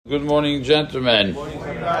Good morning, gentlemen.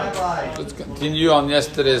 Let's continue on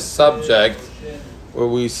yesterday's subject, where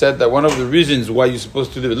we said that one of the reasons why you're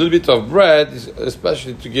supposed to leave a little bit of bread is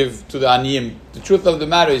especially to give to the aniyim. The truth of the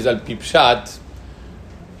matter is, al pipshat,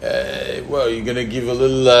 well, you're going to give a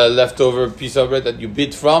little leftover piece of bread that you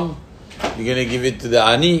bit from. You're going to give it to the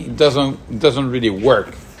ani. It doesn't really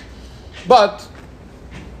work. But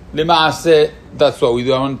lema'aseh, that's what we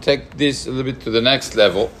do. I want to take this a little bit to the next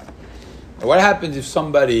level. What happens if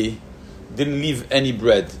somebody didn't leave any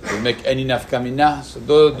bread? They make any nafkamina? So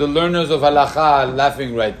the learners of halacha are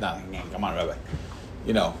laughing right now. Come on, Rabbi.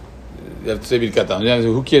 You know, you have to say birkat hamazon.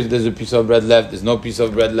 Who cares if there's a piece of bread left? There's no piece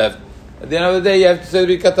of bread left. At the end of the day, you have to say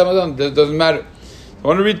birkat hamazon. It doesn't matter. I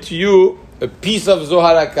want to read to you a piece of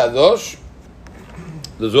Zohar HaKadosh.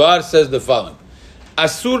 The Zohar says the following.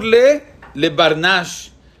 Asur lebarnash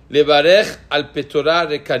lebarech al petorah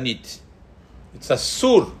rekanit. It's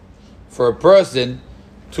asur for a person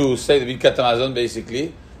to say the birkat hamazon,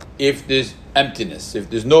 basically, if there's emptiness, if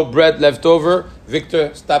there's no bread left over.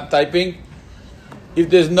 Victor, stop typing. If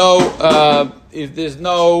there's no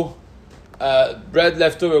bread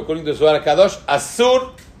left over, according to Zohar HaKadosh,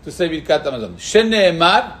 asur to say birkat hamazon.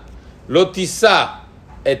 Shene'emar lo tisa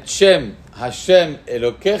et shem Hashem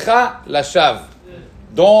Elokecha lashav.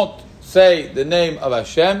 Don't say the name of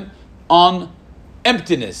Hashem on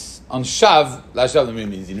emptiness. On shav, lashav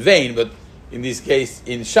means in vain, but in this case,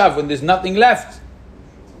 in shav, when there's nothing left.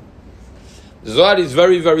 The Zohar is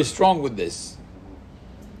very, very strong with this.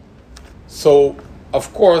 So,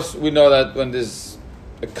 of course, we know that when there's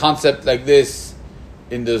a concept like this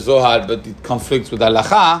in the Zohar, but it conflicts with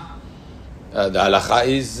halacha, the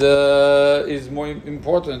halacha is more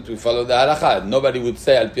important to follow the halacha. Nobody would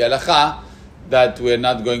say al pi halacha that we're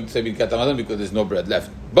not going to say birkat hamazon because there's no bread left.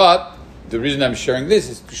 But the reason I'm sharing this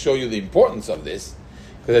is to show you the importance of this,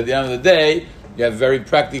 because at the end of the day, you have very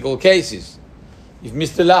practical cases. If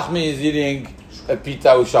Mr. Lachmi is eating a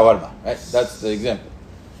pita with shawarma, right? That's the example.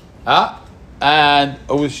 And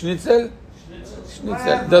with schnitzel,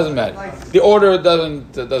 doesn't matter. The order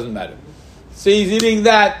doesn't matter. So he's eating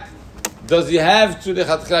that. Does he have to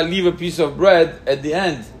leave a piece of bread at the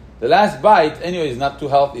end? The last bite, anyway, is not too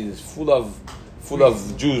healthy. It's full of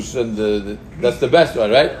juice, and that's the best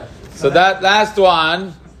one, right? So that last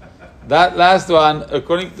one,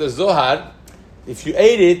 according to the Zohar, if you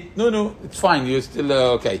ate it, no, it's fine. You're still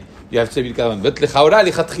okay. You have to say birkat hamazon. But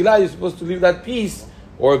lichatchila, you're supposed to leave that piece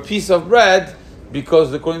or a piece of bread,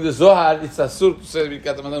 because according to the Zohar, it's asur to say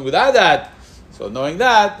birkat hamazon without that. So knowing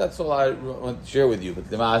that, that's all I want to share with you. But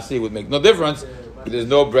the ma'asi would make no difference. If there's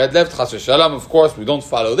no bread left, chas v'shalom, of course, we don't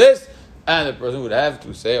follow this. And the person would have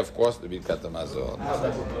to say, of course, the birkat hamazon.